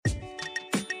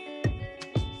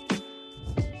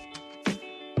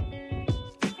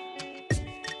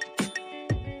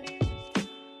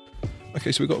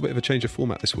Okay, so we've got a bit of a change of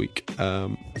format this week.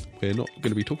 We're not going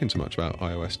to be talking so much about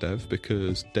iOS dev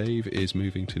because Dave is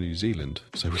moving to New Zealand.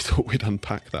 So we thought we'd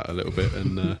unpack that a little bit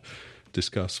and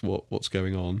discuss what's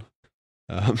going on.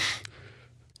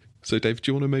 So Dave, do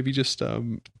you want to maybe just,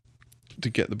 to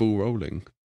get the ball rolling,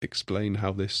 explain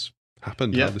how this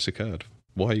happened, how this occurred?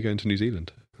 Why are you going to New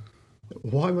Zealand?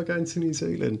 Why am I going to New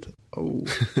Zealand? Oh,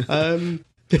 not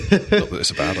that it's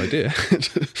a bad idea.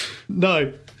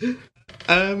 No.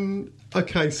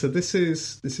 Okay, so this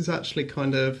is actually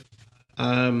kind of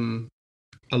a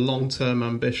long-term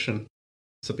ambition.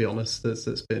 To be honest,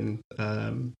 that's been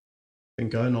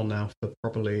going on now for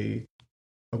probably,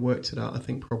 I worked it out, I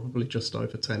think probably just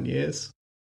over 10 years.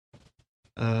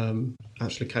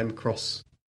 Actually came across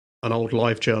an old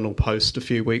LiveJournal post a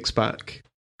few weeks back,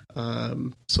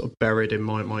 sort of buried in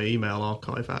my email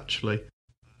archive actually.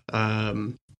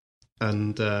 That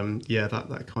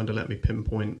kind of let me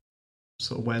pinpoint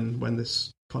sort of when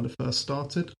this kind of first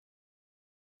started.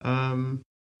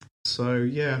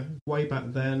 Way back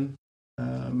then,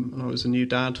 and I was a new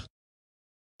dad,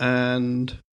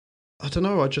 and I don't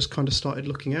know, I just kind of started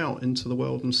looking out into the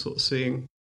world and sort of seeing,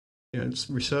 just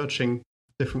researching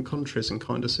different countries and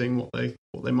kind of seeing what they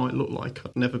might look like.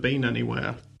 I'd never been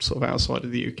anywhere sort of outside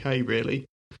of the UK really,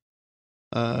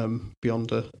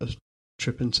 beyond a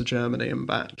trip into Germany and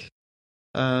back.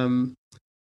 And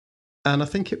I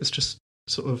think it was just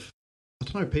sort of, I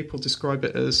don't know, people describe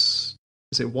it as,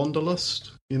 is it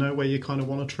wanderlust, where you kind of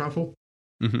want to travel?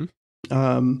 Mm-hmm.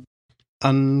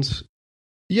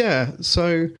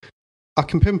 So I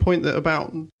can pinpoint that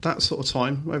about that sort of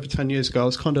time, over 10 years ago, I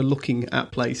was kind of looking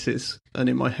at places and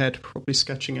in my head probably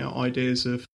sketching out ideas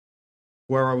of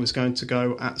where I was going to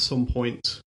go at some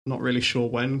point, not really sure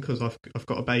when, because I've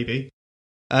got a baby.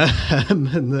 And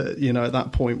that, at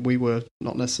that point we were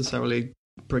not necessarily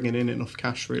bringing in enough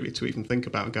cash really to even think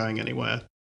about going anywhere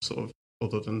sort of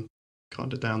other than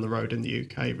kind of down the road in the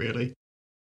UK really.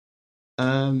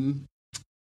 And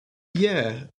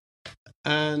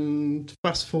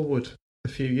fast forward a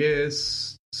few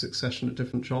years, succession of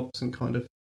different jobs and kind of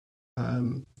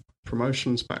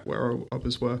promotions back where I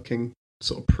was working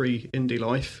sort of pre-indie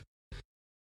life.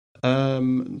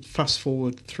 Fast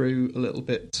forward through a little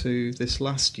bit to this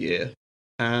last year,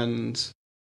 and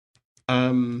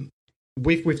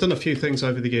we've done a few things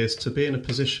over the years to be in a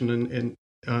position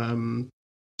to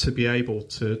be able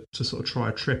to sort of try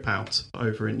a trip out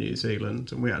over in New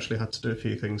Zealand, and we actually had to do a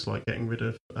few things like getting rid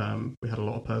of. We had a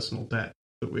lot of personal debt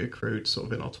that we accrued sort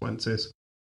of in our 20s,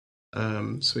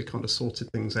 so we kind of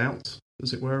sorted things out,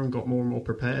 as it were, and got more and more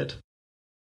prepared.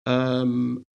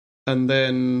 And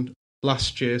then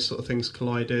last year, sort of things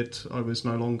collided. I was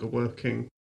no longer working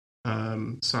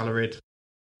salaried.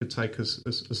 Could take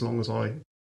as long as I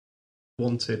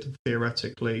wanted,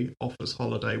 theoretically, off as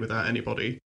holiday without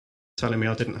anybody telling me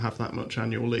I didn't have that much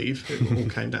annual leave. It all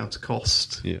came down to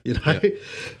cost, Yeah.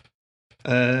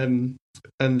 And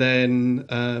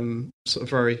then sort of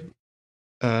very,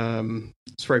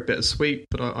 it's very bittersweet,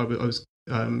 but I was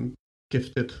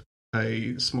gifted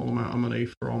a small amount of money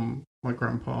from my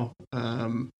grandpa,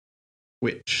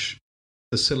 which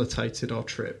facilitated our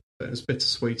trip. It was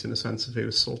bittersweet in the sense of he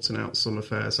was sorting out some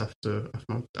affairs after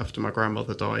my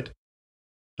grandmother died.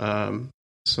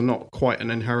 So not quite an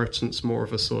inheritance, more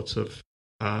of a sort of,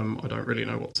 I don't really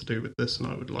know what to do with this, and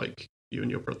I would like you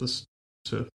and your brothers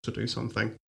to do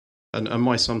something. And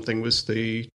my something was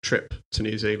the trip to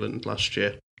New Zealand last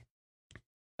year.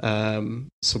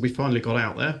 So we finally got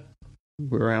out there.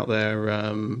 We were out there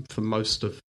for most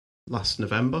of last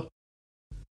November.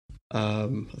 I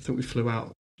think we flew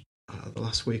out the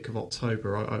last week of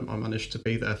October. I managed to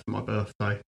be there for my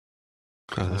birthday.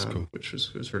 Oh, that's cool. Which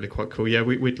was really quite cool. Yeah,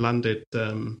 we'd landed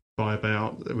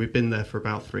we'd been there for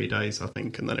about 3 days, I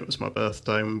think, and then it was my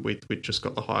birthday, and we'd just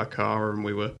got the hire car, and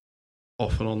we were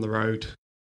off and on the road,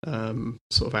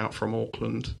 sort of out from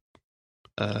Auckland,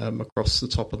 across the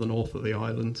top of the north of the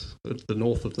island, the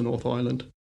north of the North Island.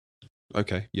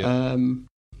 Okay, yeah.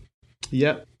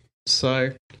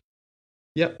 So,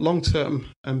 long-term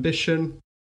ambition,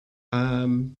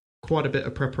 quite a bit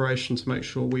of preparation to make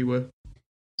sure we were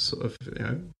sort of,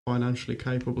 financially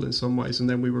capable in some ways, and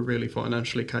then we were really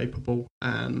financially capable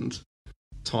and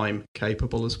time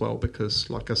capable as well, because,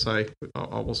 like I say,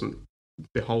 I wasn't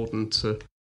beholden to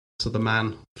the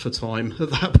man for time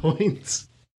at that point.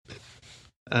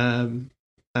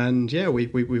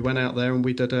 We went out there and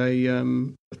we did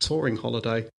a touring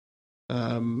holiday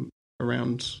around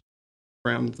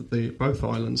both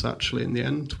islands. Actually, in the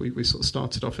end, we sort of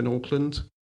started off in Auckland.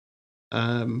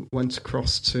 Went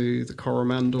across to the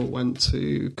Coromandel, went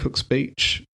to Cook's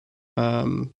Beach.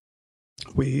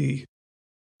 We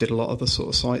did a lot of the sort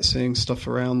of sightseeing stuff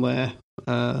around there.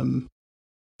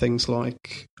 Things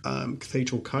like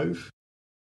Cathedral Cove,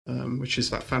 which is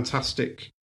that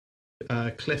fantastic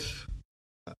cliff,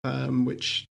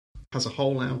 which has a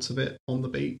hole out of it on the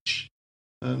beach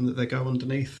that they go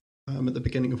underneath at the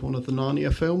beginning of one of the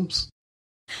Narnia films.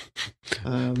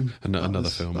 Another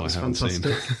film I haven't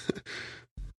fantastic.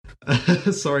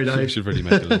 seen. Sorry, Dave. We should really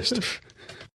make a list.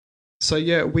 So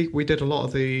yeah, we did a lot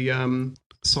of the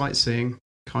sightseeing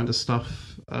kind of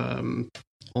stuff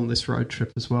on this road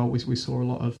trip as well. We saw a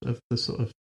lot of the sort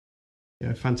of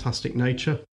fantastic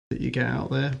nature that you get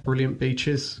out there. Brilliant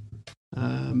beaches.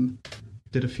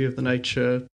 Did a few of the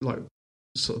nature, like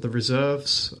sort of the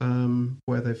reserves,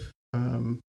 where they've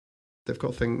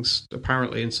got things.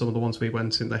 Apparently, in some of the ones we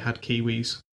went in, they had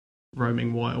kiwis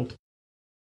roaming wild,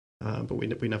 but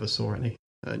we never saw any,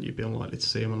 and you'd be unlikely to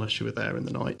see them unless you were there in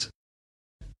the night.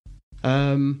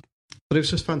 But it was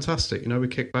just fantastic. We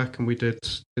kicked back and we did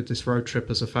this road trip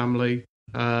as a family,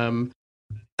 and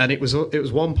it was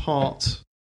one part,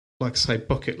 like I say,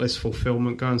 bucket list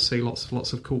fulfillment. Go and see lots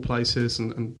of cool places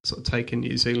and sort of take in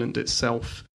New Zealand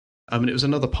itself. And it was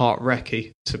another part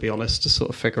recce, to be honest, to sort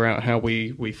of figure out how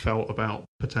we felt about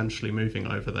potentially moving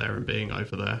over there and being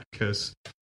over there, because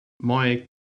my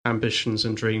ambitions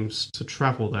and dreams to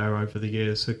travel there over the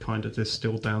years had kind of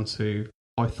distilled down to,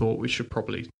 I thought we should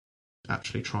probably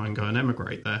actually try and go and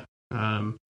emigrate there.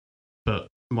 But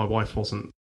my wife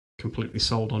wasn't completely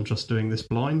sold on just doing this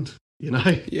blind,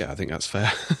 Yeah, I think that's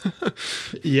fair.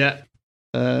 Yeah.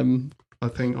 I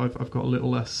think I've got a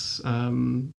little less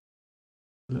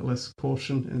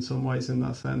caution in some ways in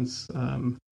that sense.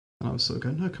 And I was sort of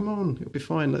going, no, come on, it'll be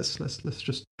fine. Let's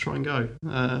just try and go.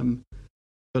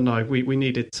 But no, we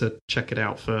needed to check it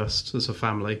out first as a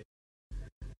family.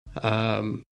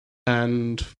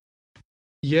 And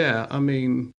yeah, I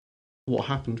mean, what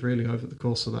happened really over the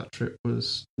course of that trip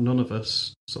was none of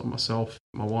us, sort of myself,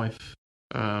 my wife,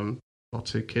 our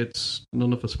two kids,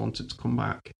 none of us wanted to come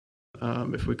back.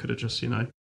 If we could have just,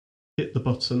 hit the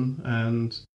button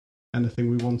and anything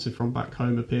we wanted from back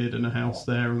home appeared in a house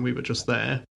there and we were just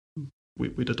there,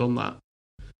 we'd have done that.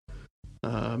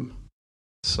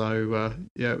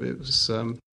 Yeah, it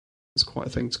was quite a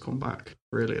thing to come back,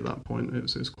 really, at that point. It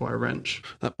was quite a wrench.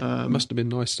 That must have been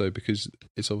nice, though, because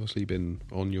it's obviously been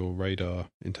on your radar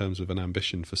in terms of an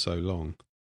ambition for so long.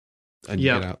 And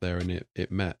you get out there and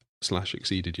it met /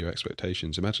 exceeded your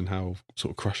expectations. Imagine how sort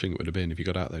of crushing it would have been if you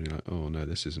got out there and you're like, oh, no,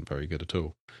 this isn't very good at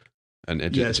all. And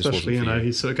it especially,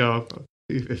 you sort of go,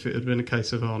 if it had been a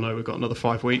case of, oh, no, we've got another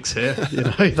 5 weeks here,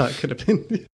 that could have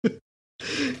been...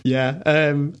 Yeah.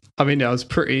 I mean, I was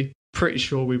pretty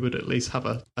sure we would at least have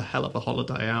a hell of a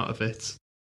holiday out of it,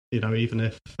 even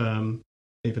if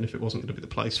it wasn't going to be the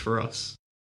place for us.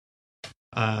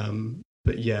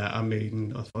 But yeah, I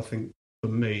mean, I think for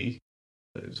me,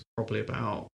 it was probably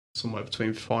about somewhere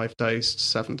between 5 days to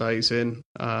 7 days in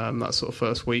that sort of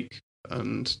first week,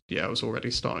 and yeah, I was already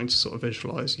starting to sort of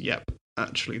visualize. Yep,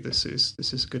 actually, this is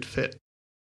a good fit.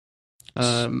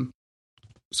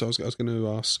 So I was going to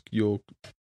ask,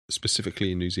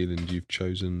 specifically in New Zealand, you've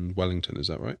chosen Wellington, is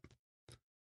that right?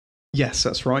 Yes,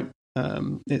 that's right.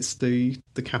 It's the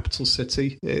capital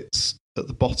city. It's at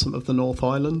the bottom of the North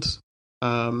Island,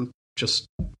 just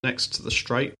next to the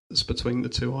strait that's between the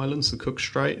two islands, the Cook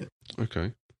Strait.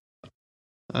 Okay.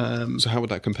 So how would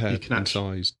that compare in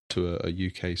size to a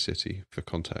UK city, for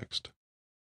context?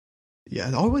 Yeah,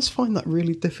 I always find that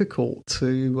really difficult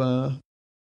to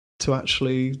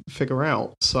actually figure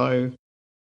out. So,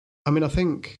 I mean, I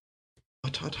think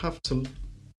I'd have to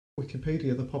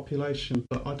Wikipedia the population,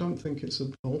 but I don't think it's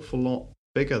an awful lot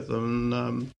bigger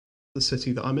than the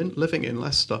city that I'm living in,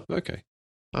 Leicester. Okay.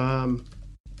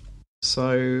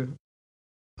 So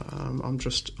I'm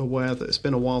just aware that it's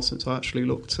been a while since I actually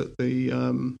looked at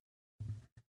the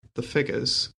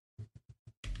figures,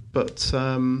 but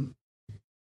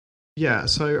yeah,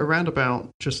 so around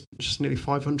about just nearly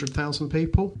 500,000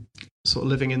 people sort of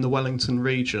living in the Wellington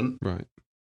region. Right.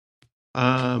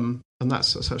 And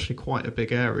that's actually quite a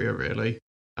big area, really.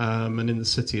 And in the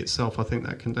city itself, I think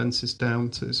that condenses down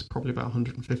to it's probably about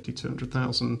 150,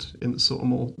 200,000 in the sort of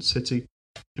more city,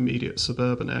 immediate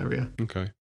suburban area.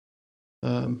 Okay.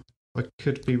 I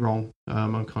could be wrong.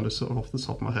 I'm kind of sort of off the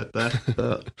top of my head there.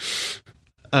 But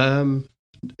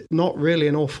not really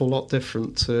an awful lot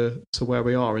different to where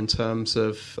we are in terms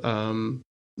of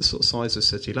the sort of size of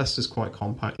city. Leicester's quite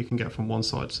compact. You can get from one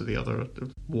side to the other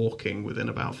walking within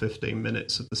about 15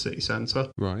 minutes of the city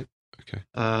centre. Right. Okay.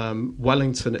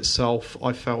 Wellington itself,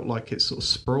 I felt like it sort of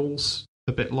sprawls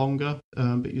a bit longer,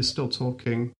 but you're still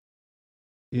talking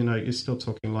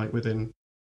like within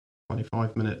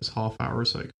 25 minutes, half hour,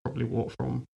 so you could probably walk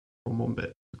from one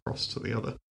bit across to the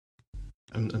other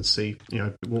and see,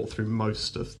 walk through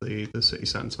most of the city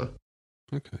centre.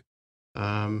 Okay.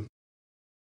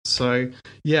 So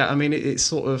yeah, I mean, it's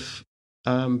sort of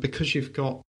because you've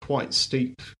got quite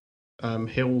steep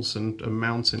hills and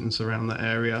mountains around that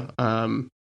area.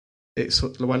 It's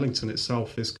Wellington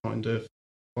itself is kind of,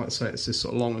 like I say, it's this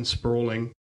sort of long and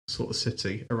sprawling sort of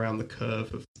city around the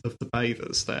curve of the bay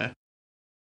that's there,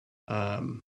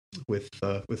 with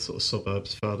sort of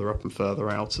suburbs further up and further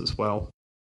out as well.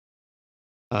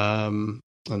 And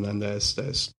then there's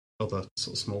other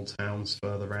sort of small towns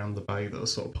further around the bay that are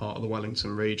sort of part of the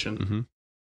Wellington region.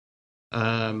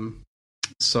 Mm-hmm.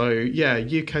 So yeah,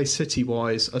 UK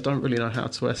city-wise, I don't really know how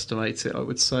to estimate it. I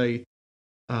would say,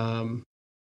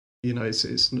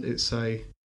 it's a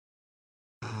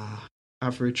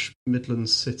average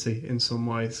Midlands city in some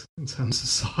ways in terms of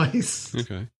size.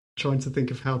 Okay. Trying to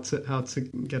think of how to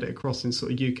get it across in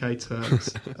sort of UK terms.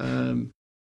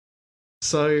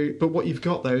 But what you've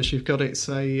got there is it's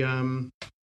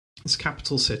a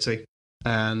capital city,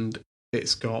 and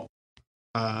it's got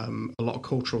a lot of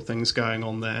cultural things going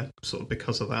on there, sort of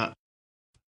because of that,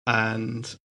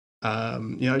 and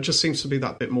it just seems to be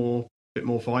that bit more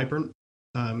vibrant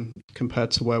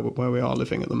compared to where we are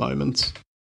living at the moment.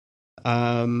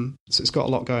 So it's got a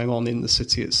lot going on in the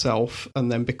city itself,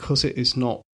 and then because it is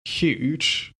not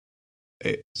huge,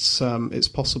 it's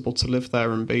possible to live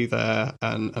there and be there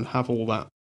and have all that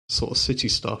sort of city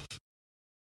stuff,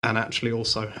 and actually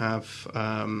also have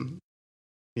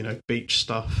beach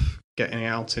stuff, getting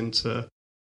out into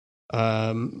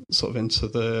into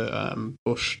the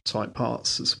bush type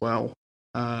parts as well.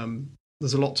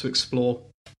 There's a lot to explore,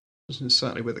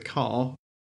 certainly with a car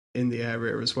in the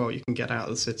area as well. You can get out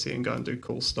of the city and go and do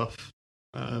cool stuff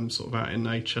sort of out in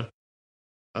nature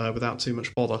without too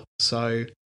much bother. So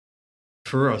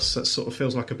for us, that sort of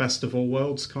feels like a best of all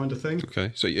worlds kind of thing.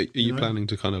 Okay, so are you planning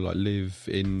to kind of like live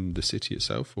in the city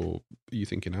itself, or are you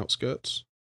thinking outskirts?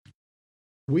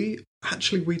 We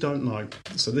don't know.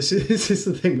 So this is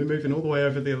the thing. We're moving all the way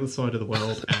over the other side of the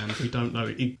world, and we don't know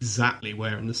exactly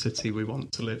where in the city we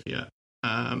want to live yet.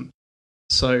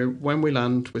 So when we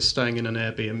land, we're staying in an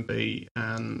Airbnb,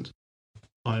 and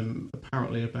I'm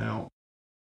apparently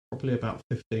probably about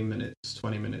 15 minutes,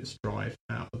 20 minutes drive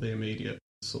out of the immediate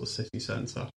sort of city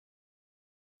centre.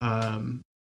 And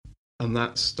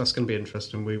that's going to be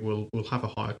interesting. We'll have a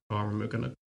hire car, and we're going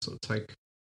to sort of take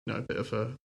a bit of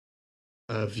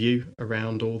a view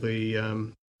around all the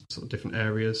sort of different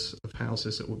areas of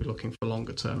houses that we'll be looking for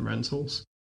longer term rentals.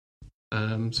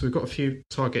 So we've got a few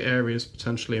target areas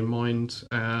potentially in mind.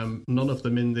 None of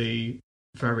them in the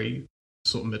very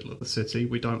sort of middle of the city.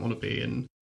 We don't want to be in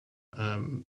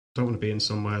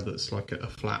somewhere that's like a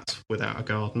flat without a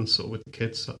garden, sort of with the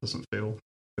kids. That doesn't feel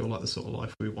like the sort of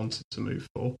life we wanted to move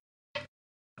for.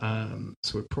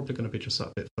 So we're probably going to be just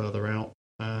that bit further out,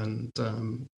 and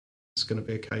it's going to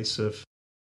be a case of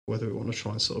whether we want to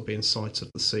try and sort of be in sight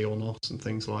of the sea or not, and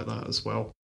things like that as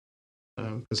well,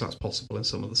 because that's possible in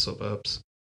some of the suburbs.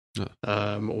 Yeah.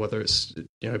 Or whether it's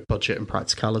budget and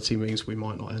practicality means we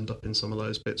might not end up in some of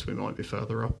those bits. We might be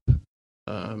further up,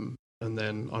 and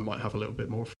then I might have a little bit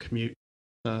more of a commute.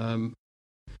 But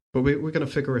we're going to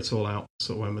figure it all out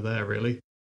sort of when we're there, really.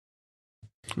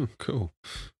 Oh, cool.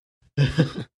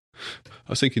 I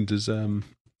was thinking, do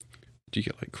you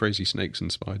get like crazy snakes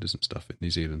and spiders and stuff in New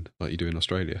Zealand like you do in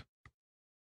Australia?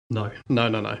 No.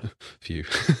 Phew.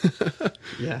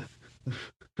 Yeah.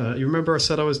 You remember I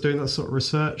said I was doing that sort of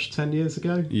research 10 years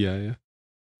ago? Yeah.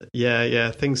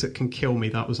 Yeah. Things that can kill me,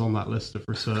 that was on that list of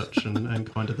research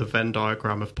and kind of the Venn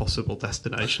diagram of possible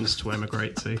destinations to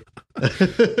emigrate to.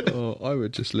 Oh, I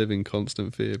would just live in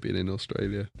constant fear being in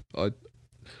Australia. Do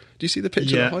you see the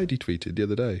picture that Heidi tweeted the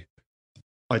other day?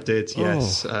 I did,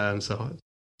 yes. That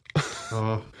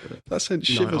sent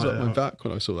shivers up my back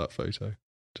when I saw that photo.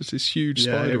 Just this huge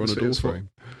spider on a door frame.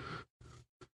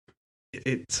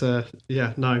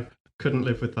 Couldn't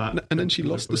live with that. And then she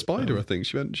lost the spider, I think.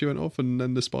 She went off, and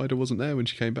then the spider wasn't there when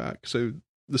she came back. So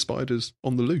the spider's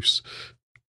on the loose.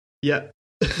 Yeah.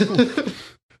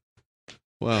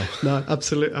 Wow. No,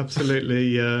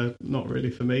 absolutely not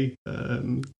really for me.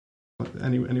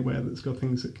 Anywhere that's got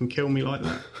things that can kill me like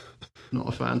that, not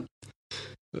a fan.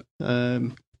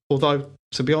 Although,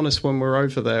 to be honest, when we're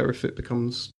over there, if it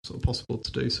becomes sort of possible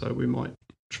to do so, we might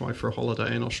try for a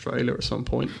holiday in Australia at some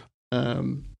point,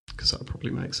 because that would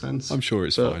probably make sense. I'm sure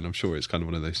it's fine. I'm sure it's kind of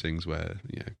one of those things where,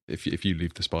 if you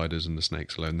leave the spiders and the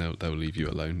snakes alone, they'll leave you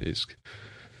alone. It's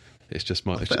just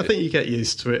I think you get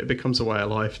used to it. It becomes a way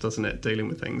of life, doesn't it? Dealing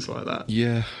with things like that.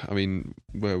 Yeah, I mean,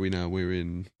 where are we now? We're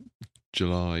in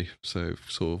July, so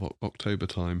sort of October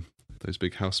time, those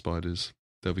big house spiders,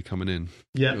 they'll be coming in.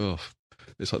 Yeah. Oh,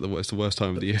 it's like it's the worst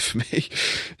time of the year for me.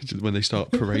 When they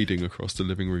start parading across the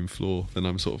living room floor, then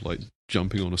I'm sort of like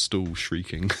jumping on a stool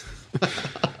shrieking.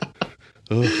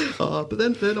 But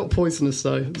then they're not poisonous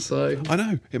though, so I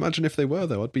know. Imagine if they were,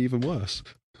 though. I'd be even worse.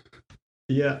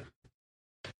 yeah.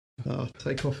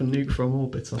 Take off a nuke from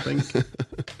orbit, I think.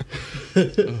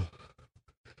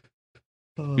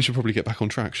 We should probably get back on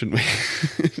track, shouldn't we?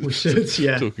 We should,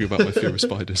 yeah. Talking about my fear of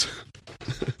spiders.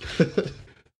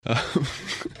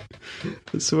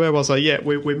 So where was I? Yeah,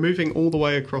 we're moving all the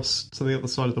way across to the other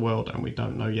side of the world, and we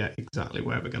don't know yet exactly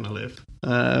where we're going to live.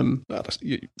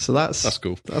 So that's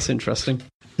cool. That's interesting.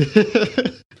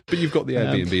 But you've got the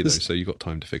Airbnb though, so you've got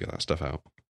time to figure that stuff out.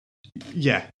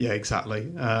 Yeah,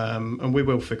 exactly. And we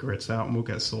will figure it out, and we'll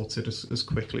get sorted as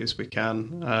quickly as we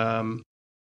can.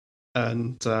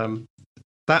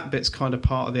 That bit's kind of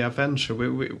part of the adventure.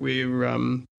 We're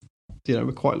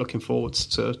quite looking forward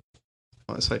to,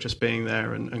 like I say, just being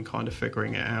there and kind of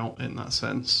figuring it out in that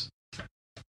sense.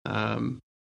 I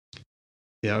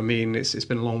mean, it's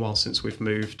been a long while since we've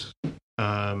moved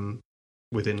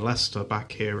within Leicester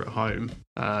back here at home.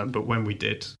 But when we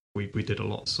did, we did a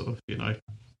lot sort of,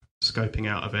 scoping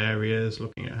out of areas,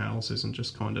 looking at houses and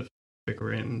just kind of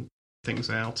figuring things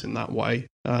out in that way.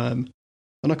 And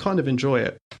I kind of enjoy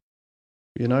it,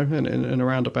 in a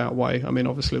roundabout way. I mean,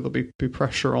 obviously there'll be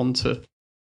pressure on to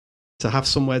have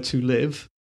somewhere to live.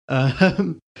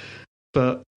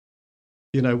 But,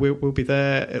 we'll be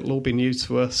there. It'll all be new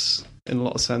to us in a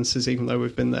lot of senses, even though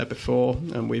we've been there before.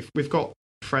 And we've got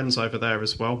friends over there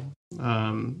as well.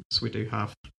 So we do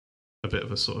have a bit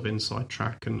of a sort of inside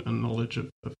track and knowledge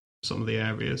of some of the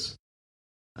areas.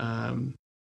 But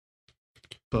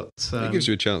it gives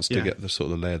you a chance to get the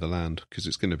sort of lay of the land, because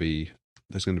there's going to be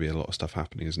a lot of stuff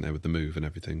happening, isn't there, with the move and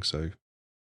everything. So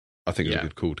I think it's a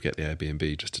good call to get the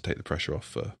Airbnb just to take the pressure off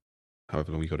for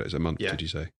however long you got it. Is it a month, did you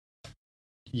say?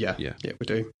 Yeah, we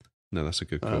do. No, that's a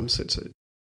good call. So it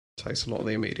takes a lot of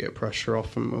the immediate pressure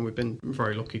off, and we've been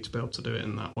very lucky to be able to do it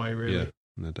in that way, really. Yeah,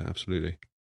 no, absolutely.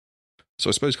 So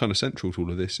I suppose kind of central to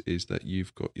all of this is that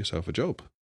you've got yourself a job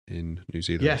in New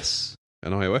Zealand. Yes.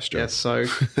 An iOS job. Yes, so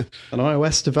an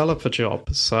iOS developer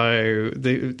job. So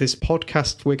this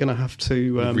podcast, we're going to have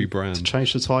to rebrand, to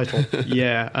change the title.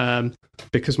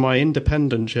 Because my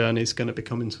independent journey is going to be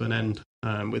coming to an end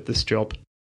with this job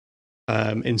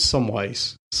in some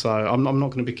ways. So I'm not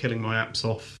going to be killing my apps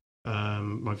off.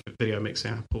 My video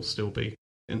mixing app will still be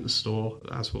in the store,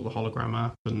 as will the hologram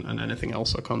app and anything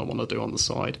else I kind of want to do on the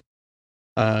side.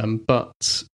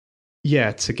 But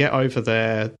yeah, to get over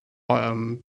there,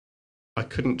 I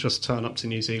couldn't just turn up to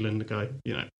New Zealand and go,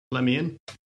 let me in.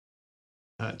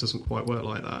 It doesn't quite work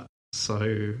like that.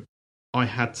 So I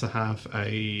had to have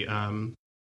a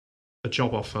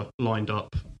job offer lined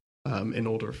up in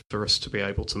order for us to be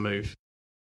able to move.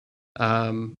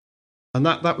 And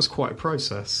that was quite a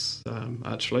process,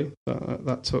 actually.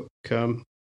 That took,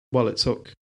 it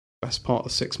took best part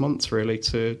of 6 months, really,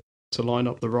 to line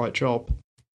up the right job.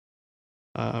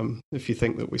 If you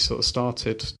think that we sort of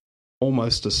started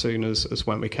almost as soon as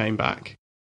when we came back.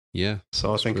 Yeah.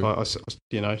 So I think I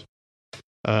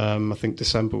think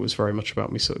December was very much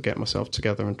about me sort of getting myself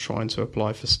together and trying to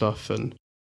apply for stuff, and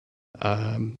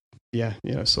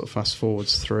sort of fast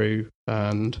forwards through,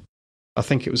 and I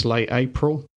think it was late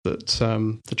April that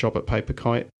the job at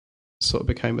Paperkite sort of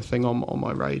became a thing on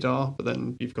my radar. But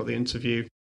then you've got the interview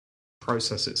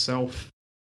process itself,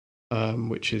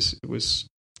 which was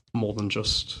more than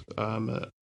just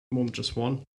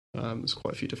one. There's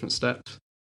quite a few different steps.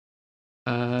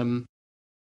 And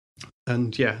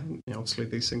obviously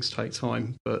these things take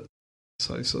time, but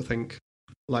so I sort of think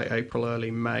late April,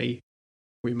 early May,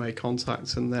 we made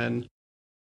contact, and then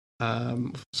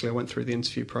obviously I went through the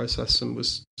interview process and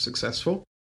was successful.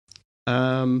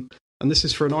 And this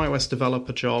is for an iOS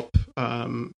developer job,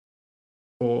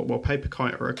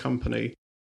 Paperkite are a company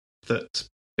that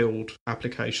build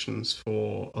applications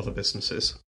for other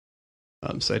businesses.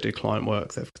 So they do client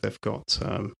work. They've got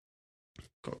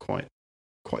quite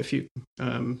a few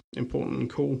important and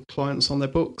cool clients on their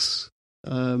books.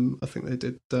 I think they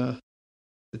did an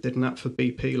app for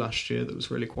BP last year that was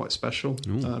really quite special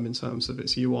in terms of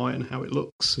its UI and how it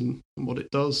looks and what it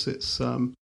does. It's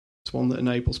one that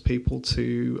enables people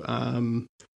to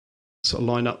sort of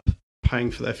line up paying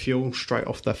for their fuel straight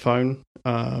off their phone.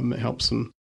 It helps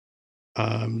them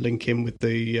link in with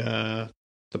the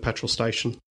petrol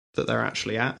station that they're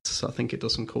actually at. So I think it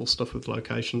does some cool stuff with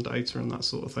location data and that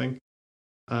sort of thing.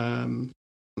 And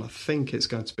I think it's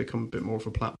going to become a bit more of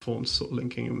a platform, sort of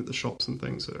linking in with the shops and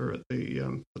things that are at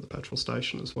the petrol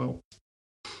station as well.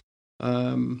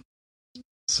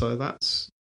 So that's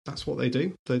what they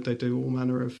do. They do all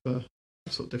manner of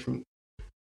sort of different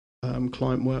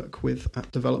client work with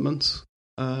app development,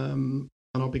 and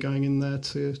I'll be going in there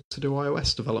to do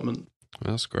iOS development.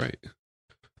 That's great.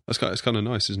 It's kind of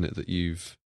nice, isn't it, that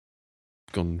you've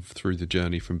gone through the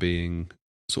journey from being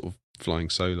sort of flying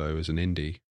solo as an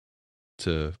indie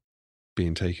to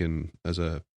being taken as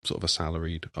a sort of a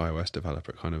salaried iOS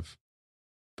developer. It kind of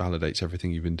validates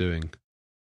everything you've been doing.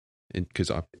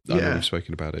 Because I know we've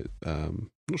spoken about it. I'm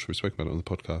not sure we've spoken about it on the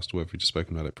podcast or whether we've just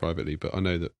spoken about it privately, but I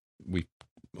know that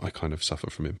I kind of suffer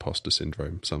from imposter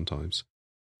syndrome sometimes,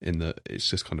 in that it's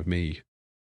just kind of me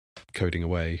coding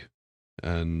away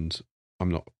and I'm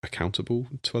not accountable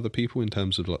to other people in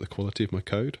terms of like the quality of my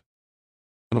code.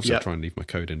 And obviously I try and leave my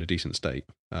code in a decent state.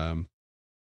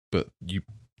 But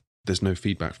there's no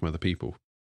feedback from other people.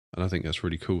 And I think that's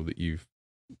really cool that you've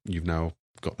now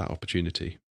got that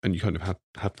opportunity. And you kind of have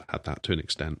had that to an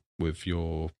extent with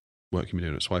your work you've been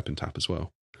doing at Swipe and Tap as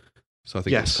well. So I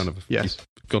think it's kind of you've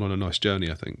gone on a nice journey,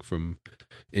 I think, from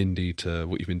indie to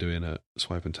what you've been doing at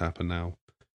Swipe and Tap, and now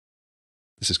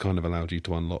this has kind of allowed you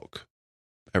to unlock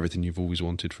everything you've always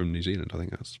wanted from New Zealand. I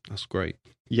think that's great.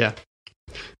 Yeah.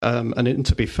 And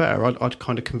to be fair, I'd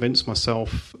kind of convinced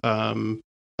myself, and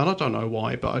I don't know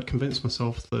why, but I'd convinced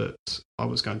myself that I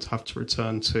was going to have to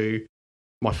return to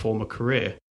my former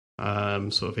career,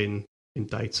 sort of in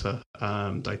data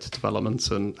development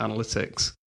and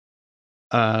analytics.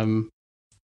 And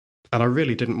I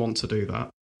really didn't want to do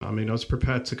that. I mean, I was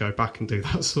prepared to go back and do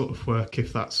that sort of work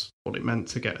if that's what it meant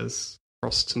to get us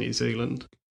across to New Zealand.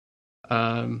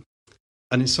 And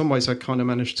in some ways, I kind of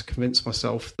managed to convince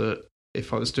myself that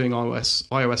if I was doing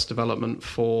iOS development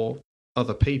for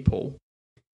other people,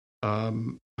 I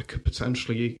could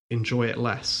potentially enjoy it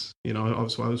less. You know, I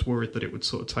was worried that it would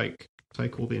sort of take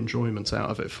all the enjoyment out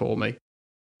of it for me.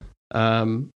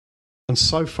 And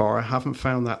so far, I haven't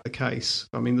found that the case.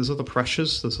 I mean, there's other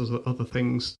pressures, there's other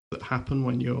things that happen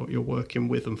when you're working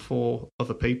with and for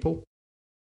other people,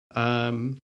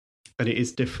 and it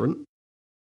is different.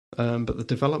 But the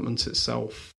development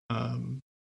itself, I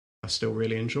still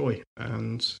really enjoy,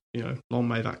 and you know, long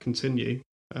may that continue.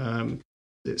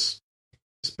 It's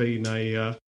been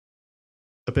a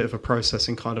bit of a process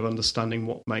in kind of understanding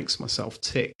what makes myself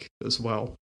tick as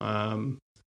well.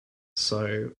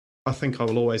 So I think I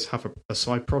will always have a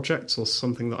side project or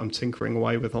something that I'm tinkering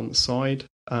away with on the side.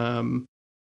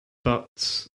 But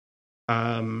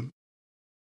you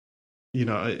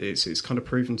know, it's kind of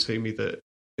proven to me that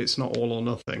it's not all or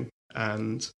nothing,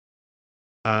 and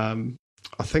I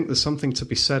think there's something to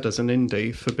be said as an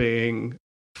indie for being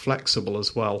flexible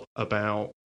as well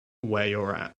about where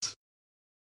you're at.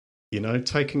 You know,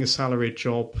 taking a salaried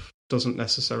job doesn't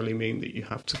necessarily mean that you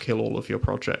have to kill all of your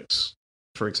projects,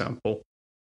 for example.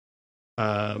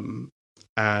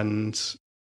 And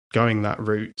going that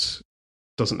route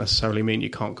doesn't necessarily mean you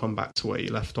can't come back to where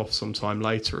you left off sometime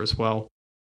later as well.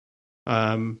 So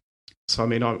I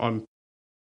mean, I'm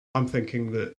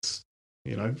thinking that,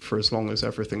 you know, for as long as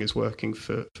everything is working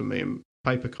for me and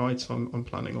Paperkite, I'm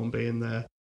planning on being there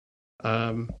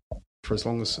for as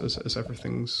long as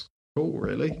everything's cool,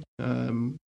 really.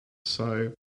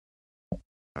 So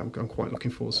I'm quite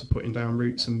looking forward to putting down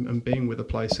roots and being with a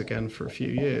place again for a few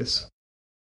years.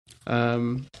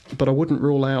 But I wouldn't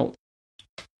rule out,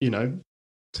 you know,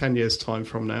 10 years' time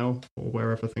from now, or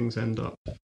wherever things end up,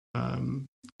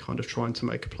 kind of trying to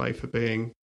make a play for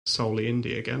being solely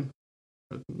indie again.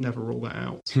 I'd never rule that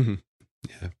out.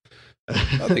 Yeah.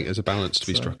 I think there's a balance to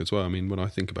be struck as well. I mean, when I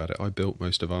think about it, I built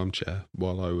most of Armchair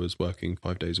while I was working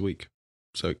 5 days a week.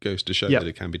 So it goes to show that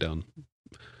it can be done.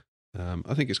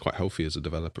 I think it's quite healthy as a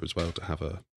developer as well to have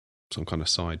some kind of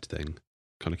side thing.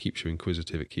 Kind of keeps you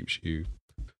inquisitive. It keeps you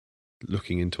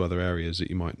looking into other areas that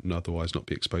you might otherwise not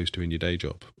be exposed to in your day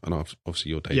job. And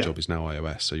obviously your day job is now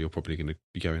iOS, so you're probably going to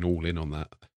be going all in on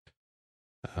that.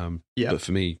 But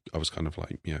for me, I was kind of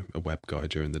like, you know, a web guy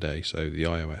during the day, so the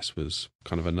iOS was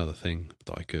kind of another thing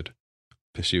that I could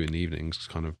pursue in the evenings,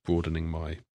 kind of broadening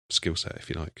my skill set, if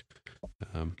you like.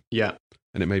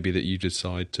 And it may be that you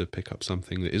decide to pick up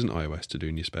something that isn't iOS to do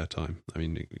in your spare time. I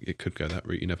mean, it could go that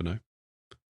route, you never know.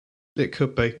 It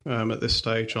could be. At this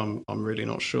stage, I'm really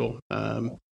not sure.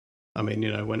 I mean,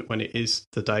 you know, when it is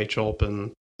the day job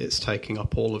and it's taking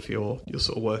up all of your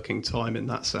sort of working time in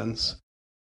that sense,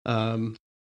 a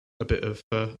bit of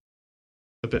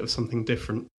something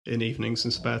different in evenings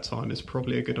and spare time is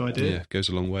probably a good idea. Yeah, it goes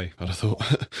a long way, I'd have thought.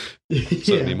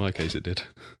 Certainly in my case it did.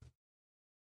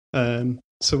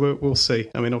 So we'll see.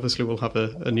 I mean, obviously we'll have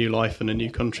a new life and a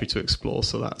new country to explore,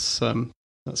 so that's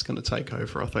going to take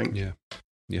over, I think. Yeah.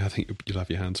 Yeah, I think you'll have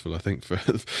your hands full, I think, for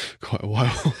quite a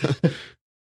while.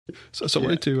 So I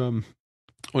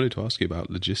wanted to ask you about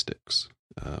logistics.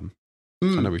 I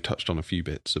know we've touched on a few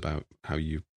bits about how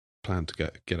you plan to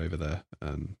get over there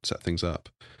and set things up.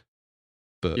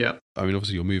 But Yeah. I mean,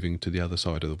 obviously, you're moving to the other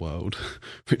side of the world,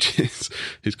 which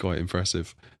is quite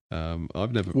impressive.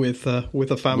 I've never with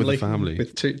a family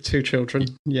with two children.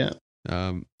 Yeah.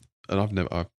 And I've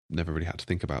never really had to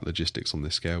think about logistics on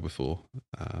this scale before.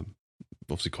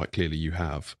 Obviously, quite clearly, you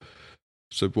have.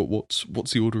 So,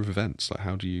 what's the order of events? Like,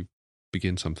 how do you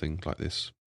begin something like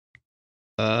this?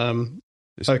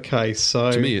 Okay,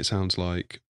 so to me, it sounds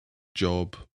like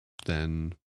job,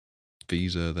 then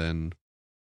visa, then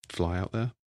fly out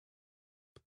there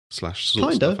 / sort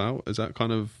stuff out. Is that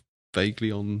kind of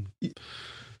vaguely on?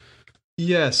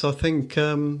 Yes, I think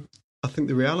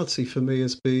the reality for me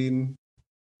has been,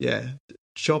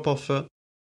 job offer,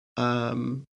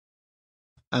 and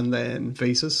then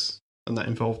visas, and that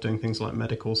involved doing things like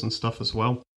medicals and stuff as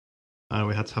well.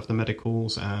 We had to have the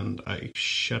medicals and a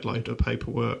shed load of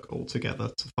paperwork all together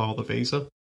to file the visa.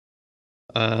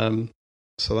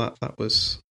 So that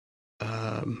was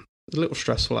a little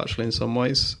stressful actually in some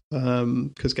ways,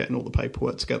 because getting all the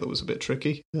paperwork together was a bit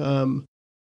tricky.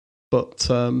 But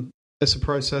it's a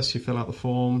process. You fill out the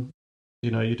form,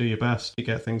 you do your best, you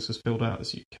get things as filled out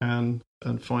as you can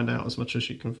and find out as much as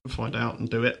you can find out and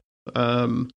do it.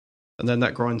 And then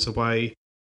that grinds away.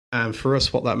 And for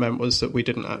us, what that meant was that we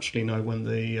didn't actually know when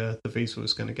the visa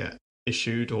was going to get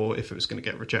issued or if it was going to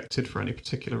get rejected for any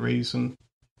particular reason.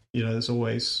 There's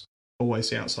always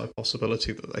the outside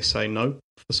possibility that they say no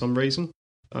for some reason.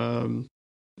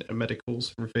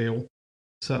 Medicals reveal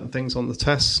certain things on the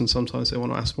tests, and sometimes they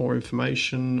want to ask more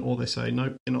information, or they say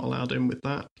nope, you're not allowed in with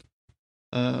that.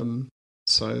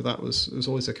 So it was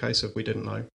always a case of we didn't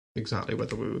know exactly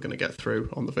whether we were going to get through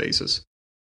on the visas.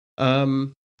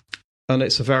 And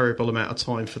it's a variable amount of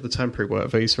time for the temporary work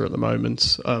visa at the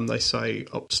moment. They say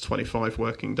up to 25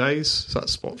 working days. So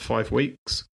that's 5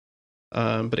 weeks.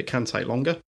 But it can take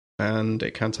longer, and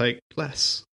it can take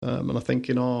less. And I think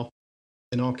in our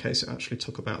case, it actually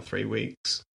took about 3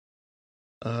 weeks.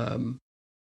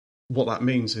 What that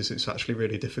means is it's actually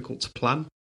really difficult to plan.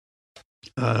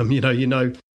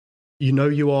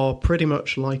 You are pretty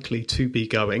much likely to be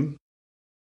going,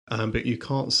 but you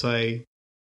can't say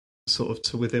sort of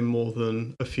to within more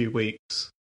than a few weeks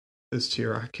as to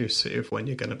your accuracy of when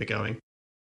you're going to be going.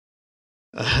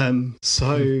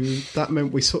 So that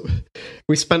meant we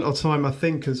spent our time, I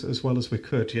think, as well as we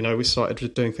could. We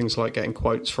started doing things like getting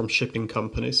quotes from shipping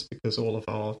companies, because all of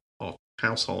our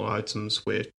household items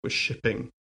we're shipping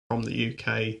from the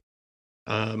UK.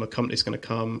 A company's going to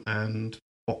come and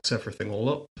box everything all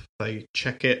up. They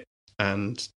check it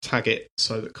and tag it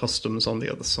so that customs on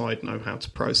the other side know how to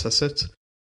process it.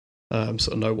 Sort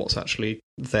of know what's actually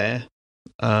there,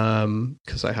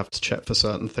 because they have to check for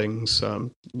certain things.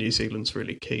 New Zealand's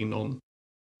really keen on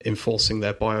enforcing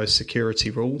their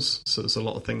biosecurity rules, so there's a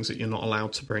lot of things that you're not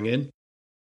allowed to bring in,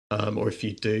 or if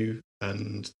you do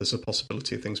and there's a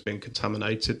possibility of things being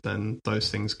contaminated, then those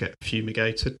things get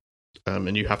fumigated,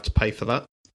 and you have to pay for that.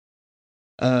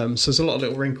 So there's a lot of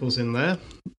little wrinkles in there.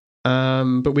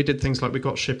 But we did things like we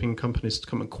got shipping companies to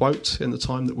come and quote in the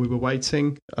time that we were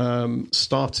waiting,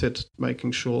 started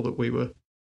making sure that we were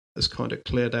as kind of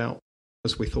cleared out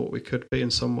as we thought we could be in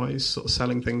some ways, sort of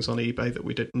selling things on eBay that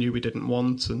we knew we didn't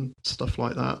want and stuff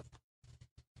like that.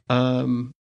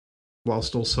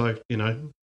 Whilst also,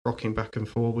 rocking back and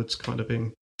forwards, kind of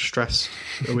being stressed,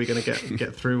 are we going to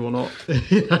get through or not?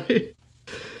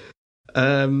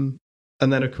 And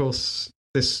then, of course,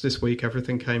 this week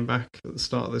everything came back at the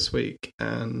start of this week,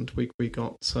 and we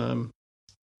got the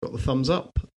thumbs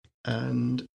up,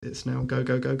 and it's now go.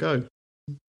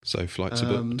 So flights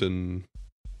are booked, and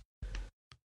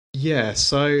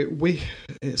so we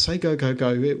say go.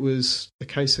 It was a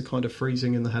case of kind of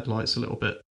freezing in the headlights a little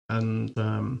bit, and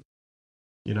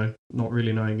not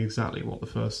really knowing exactly what the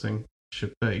first thing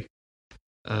should be.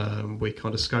 We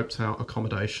kind of scoped out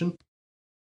accommodation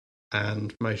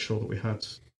and made sure that we had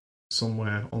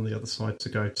somewhere on the other side to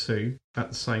go to, at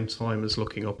the same time as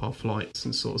looking up our flights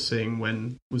and sort of seeing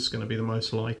when was going to be the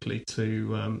most likely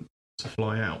to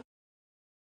fly out.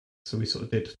 So we sort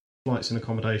of did flights and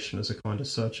accommodation as a kind of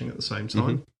searching at the same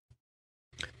time.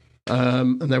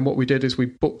 Mm-hmm. And then what we did is we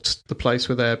booked the place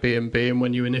with Airbnb, and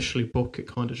when you initially book, it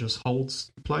kind of just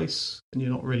holds the place and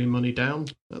you're not really money down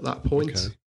at that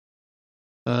point.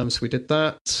 Okay. So we did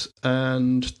that,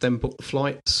 and then booked the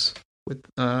flights with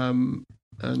when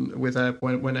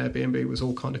Airbnb was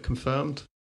all kind of confirmed.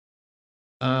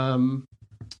 So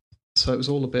it was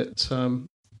all a bit.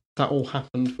 That that all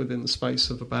happened within the space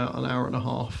of about an hour and a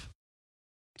half.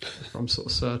 From sort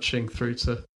of searching through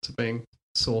to being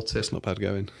sorted. It's not bad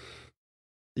going.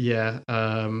 Yeah,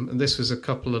 and this was a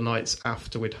couple of nights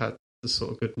after we'd had the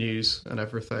sort of good news and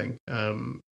everything.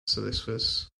 So this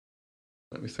was,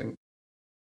 let me think.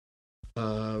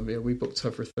 We booked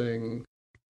everything.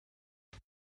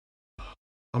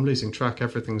 I'm losing track.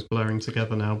 Everything's blurring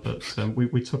together now. But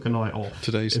we took a night off.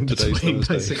 Today's Thursday.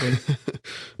 Basically.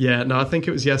 Yeah, no, I think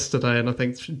it was yesterday, and I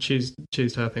think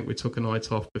Tuesday. I think we took a night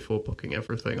off before booking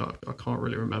everything. I can't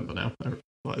really remember now.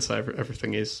 Like I say,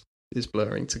 everything is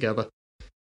blurring together.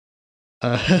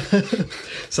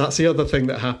 So that's the other thing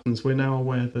that happens. We're now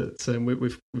aware that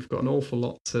we've got an awful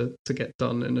lot to get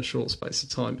done in a short space of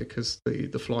time because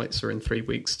the flights are in 3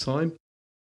 weeks' time.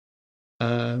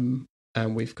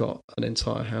 And we've got an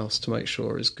entire house to make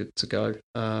sure is good to go.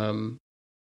 And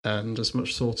as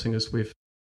much sorting as we've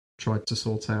tried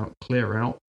to clear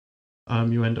out,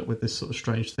 you end up with this sort of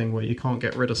strange thing where you can't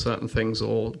get rid of certain things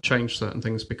or change certain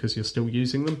things because you're still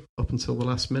using them up until the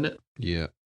last minute. Yeah.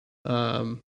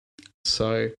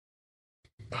 So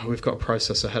we've got a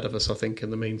process ahead of us, I think, in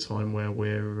the meantime, where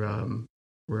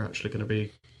we're actually going to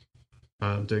be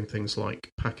doing things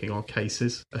like packing our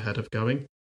cases ahead of going.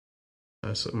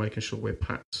 So making sure we're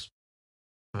packed,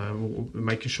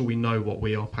 making sure we know what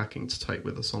we are packing to take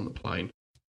with us on the plane.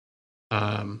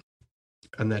 And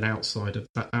then outside of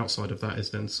that is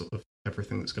then sort of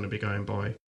everything that's going to be going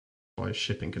by a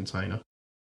shipping container.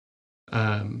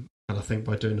 And I think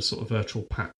by doing a sort of virtual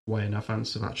pack way in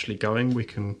advance of actually going, we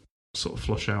can sort of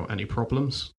flush out any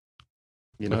problems.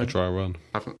 Like a dry run.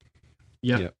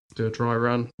 Do a dry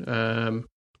run.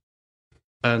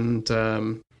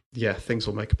 Things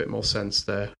will make a bit more sense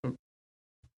there.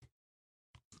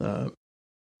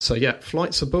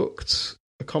 Flights are booked.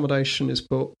 Accommodation is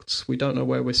booked. We don't know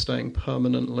where we're staying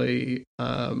permanently.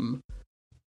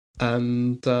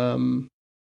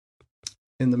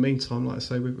 In the meantime, like I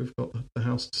say, we've got the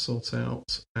house to sort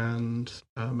out and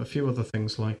a few other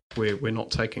things, like we're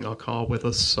not taking our car with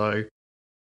us, so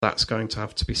that's going to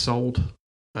have to be sold.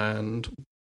 And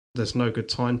there's no good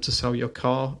time to sell your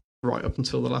car right up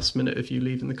until the last minute of you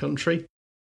leaving the country,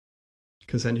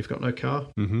 because then you've got no car.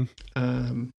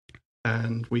 Mm-hmm.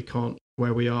 And we can't,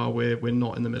 where we are, we're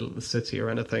not in the middle of the city or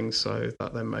anything, so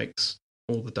that then makes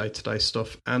all the day-to-day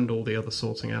stuff and all the other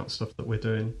sorting out stuff that we're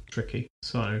doing tricky.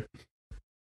 So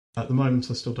at the moment,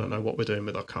 I still don't know what we're doing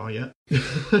with our car yet.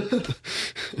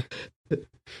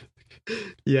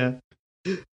 Yeah.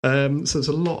 So there's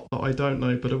a lot that I don't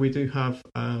know, but we do have,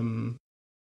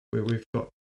 we've got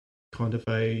kind of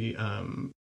a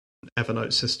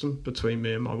Evernote system between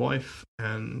me and my wife,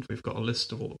 and we've got a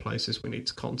list of all the places we need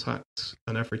to contact,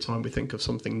 and every time we think of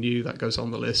something new, that goes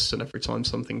on the list, and every time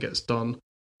something gets done,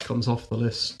 comes off the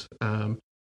list. I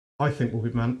think we'll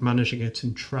be managing it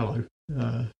in Trello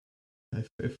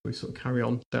if we sort of carry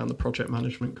on down the project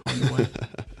management kind of way.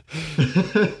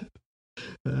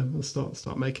 We'll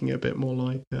start making it a bit more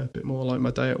like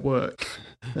my day at work.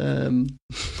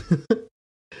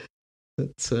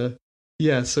 So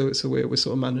we're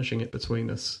sort of managing it between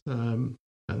us, and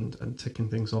ticking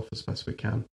things off as best we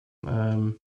can.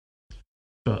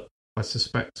 But I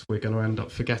suspect we're going to end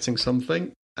up forgetting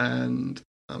something, and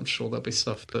I'm sure there'll be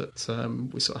stuff that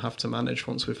we sort of have to manage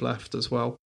once we've left as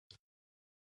well.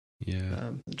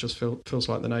 Yeah, it just feels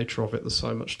like the nature of it. There's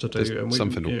so much to do, and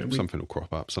something will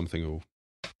crop up.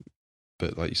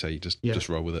 But like you say, you just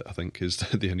roll with it. I think is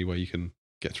the only way you can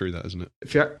get through that, isn't it?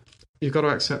 You've got to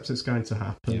accept it's going to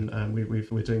happen, and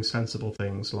we're doing sensible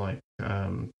things like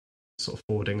sort of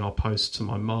forwarding our posts to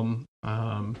my mum,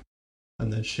 and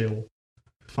then she'll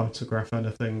photograph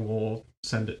anything or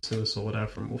send it to us or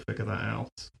whatever, and we'll figure that out.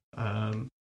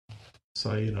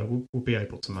 So we'll be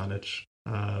able to manage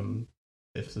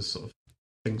if there's sort of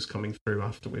things coming through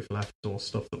after we've left or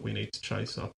stuff that we need to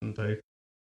chase up and do.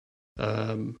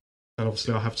 And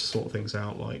obviously, I have to sort things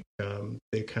out like the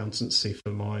accountancy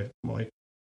for my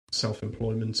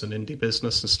self-employment and indie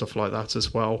business and stuff like that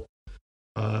as well.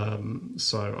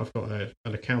 So I've got an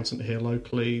accountant here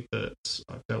locally that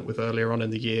I've dealt with earlier on in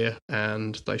the year,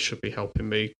 and they should be helping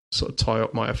me sort of tie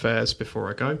up my affairs before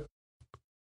I go.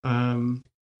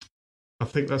 I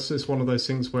think that's just one of those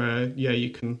things where you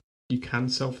can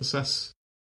self-assess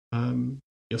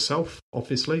yourself,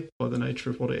 obviously, by the nature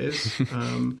of what it is.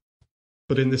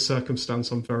 But in this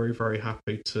circumstance, I'm very, very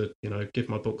happy to, give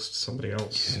my books to somebody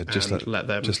else. Yeah,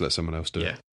 let someone else do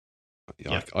it.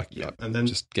 And then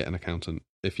just get an accountant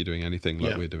if you're doing anything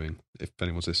like we're doing. If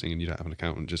anyone's listening and you don't have an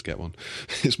accountant, just get one.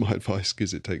 It's my advice,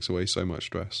 because it takes away so much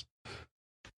stress.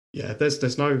 Yeah,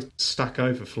 there's no Stack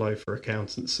Overflow for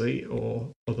accountancy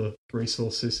or other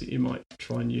resources that you might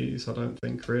try and use. I don't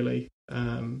think really,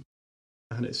 and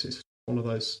it's one of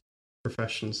those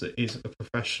professions that is a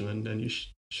profession, and you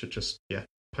should just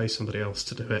pay somebody else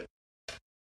to do it,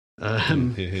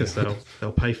 because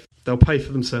they'll pay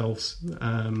for themselves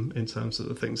in terms of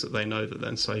the things that they know that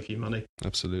then save you money.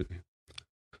 Absolutely.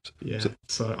 Yeah,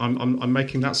 so I'm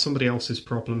making that somebody else's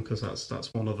problem, because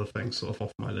that's one of the things sort of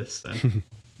off my list then.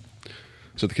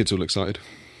 So the kids all excited?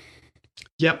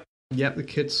 Yep. The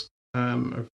kids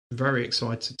are very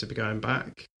excited to be going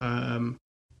back.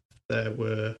 There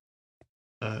were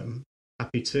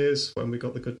happy tears when we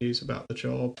got the good news about the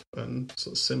job, and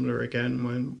sort of similar again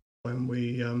when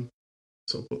we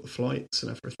sort of booked the flights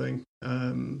and everything.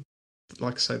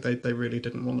 Like I say, they really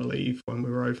didn't want to leave when we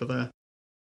were over there.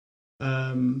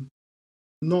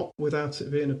 Not without it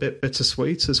being a bit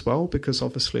bittersweet as well, because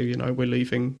obviously, we're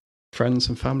leaving friends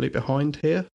and family behind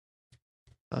here,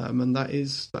 and that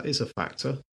is a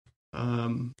factor.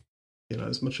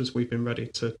 As much as we've been ready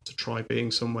to try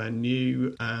being somewhere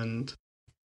new, and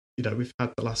we've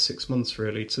had the last 6 months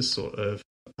really to sort of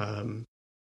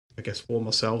I guess warm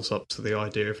ourselves up to the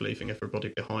idea of leaving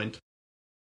everybody behind,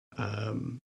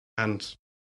 and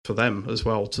for them as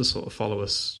well to sort of follow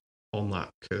us on that,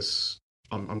 because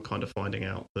I'm kind of finding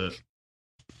out that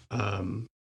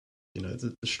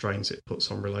the strains it puts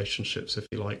on relationships, if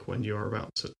you like, when you're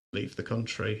about to leave the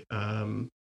country,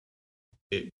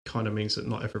 it kind of means that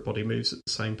not everybody moves at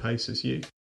the same pace as you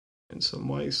in some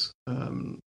ways.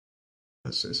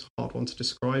 It's a hard one to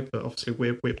describe, but obviously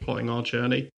we're plotting our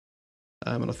journey,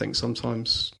 and I think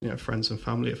sometimes friends and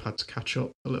family have had to catch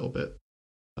up a little bit,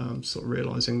 sort of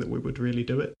realising that we would really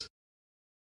do it.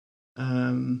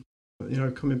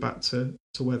 Coming back to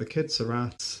where the kids are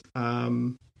at,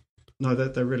 no,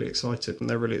 they're really excited, and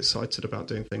they're really excited about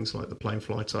doing things like the plane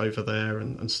flight over there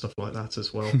and stuff like that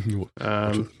as well.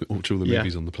 Watch all the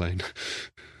movies on the plane.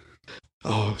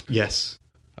 Oh yes,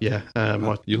 yeah.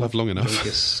 You'll have long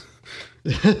enough.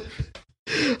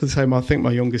 I think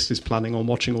my youngest is planning on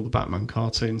watching all the Batman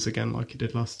cartoons again, like he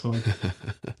did last time.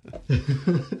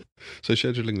 So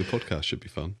scheduling the podcast should be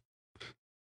fun.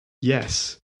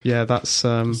 Yes, yeah. That's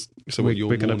so we're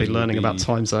going to be learning about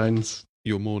time zones.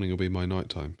 Your morning will be my night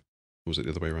time. Or was it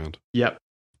the other way around? Yep.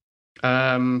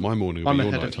 My morning will be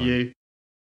your night time. I'm ahead of you.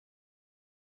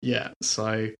 Yeah,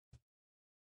 so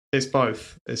it's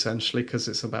both, essentially, because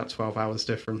it's about 12 hours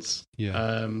difference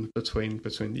between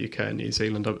the UK and New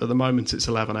Zealand. At the moment, it's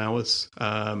 11 hours.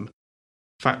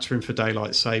 Factoring for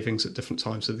daylight savings at different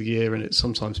times of the year, and it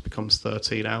sometimes becomes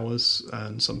 13 hours,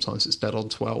 and sometimes it's dead on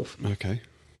 12. Okay.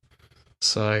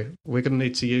 So we're going to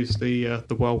need to use the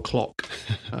world clock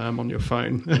on your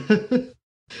phone.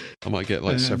 I might get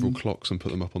several clocks and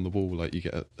put them up on the wall, like you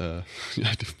get at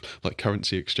like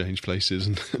currency exchange places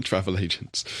and travel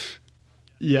agents.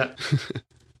 Yeah.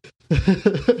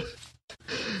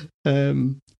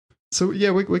 So yeah,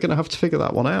 we're going to have to figure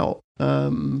that one out.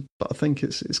 But I think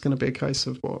it's going to be a case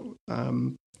of what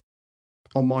on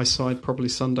my side probably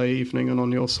Sunday evening, and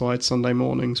on your side Sunday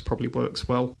mornings probably works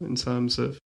well in terms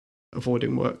of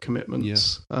avoiding work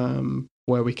commitments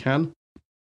where we can.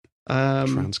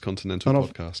 Transcontinental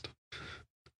podcast.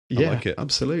 I like it.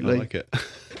 Absolutely. I like it.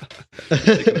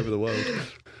 Taking over the world.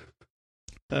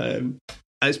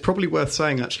 It's probably worth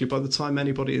saying, actually, by the time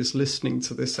anybody is listening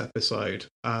to this episode,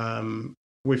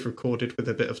 we've recorded with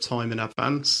a bit of time in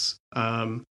advance,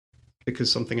 because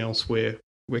something else we're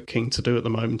keen to do at the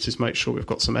moment is make sure we've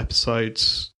got some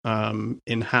episodes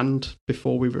in hand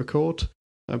before we record,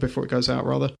 before it goes out,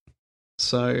 rather.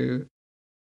 So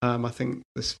I think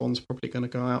this one's probably going to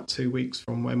go out 2 weeks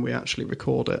from when we actually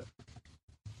record it,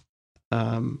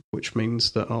 which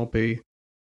means that I'll be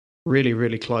really,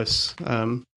 really close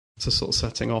to sort of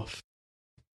setting off,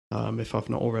 if I've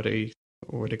not already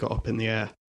got up in the air,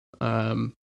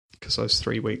 because those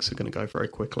 3 weeks are going to go very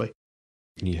quickly.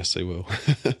 Yes, they will.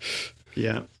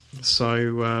 Yeah.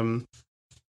 So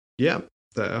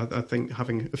I think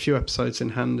having a few episodes in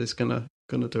hand is gonna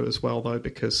do as well, though,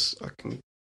 because I can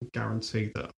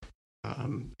guarantee that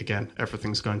again,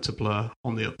 everything's going to blur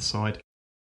on the other side,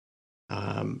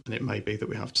 and it may be that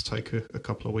we have to take a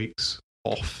couple of weeks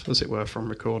off, as it were, from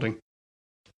recording.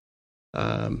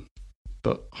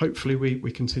 But hopefully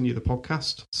we continue the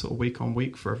podcast sort of week on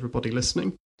week for everybody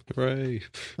listening. Hooray!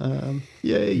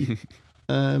 Yay!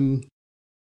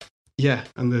 Yeah,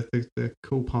 and the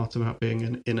cool part about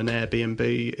being in an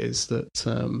Airbnb is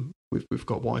that we've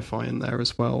got Wi-Fi in there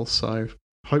as well. So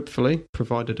hopefully,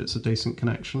 provided it's a decent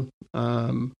connection,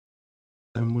 then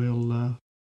we'll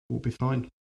be fine.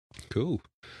 Cool.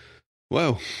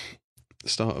 Well,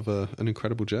 start of an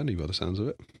incredible journey by the sounds of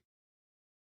it.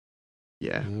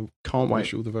 Yeah, can't wait.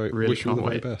 Wish you all the very, really can't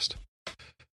very wait. best.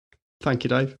 Thank you,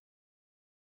 Dave.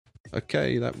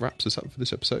 Okay, that wraps us up for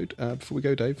this episode. Before we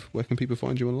go, Dave, where can people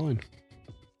find you online?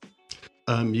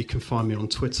 You can find me on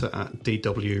Twitter at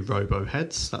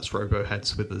DWRoboheads. That's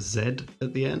Roboheads with a Z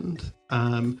at the end.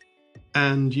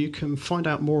 And you can find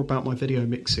out more about my video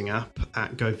mixing app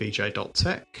at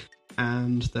govj.tech.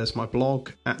 And there's my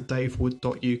blog at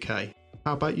davewood.uk.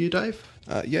 How about you, Dave?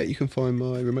 Yeah, you can find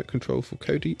my remote control for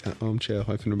Kodi at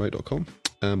armchair-remote.com.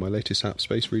 My latest app,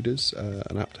 Space Readers,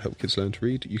 an app to help kids learn to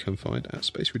read, you can find at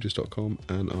spacereaders.com.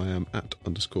 And I am at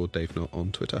 _DaveNot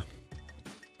on Twitter.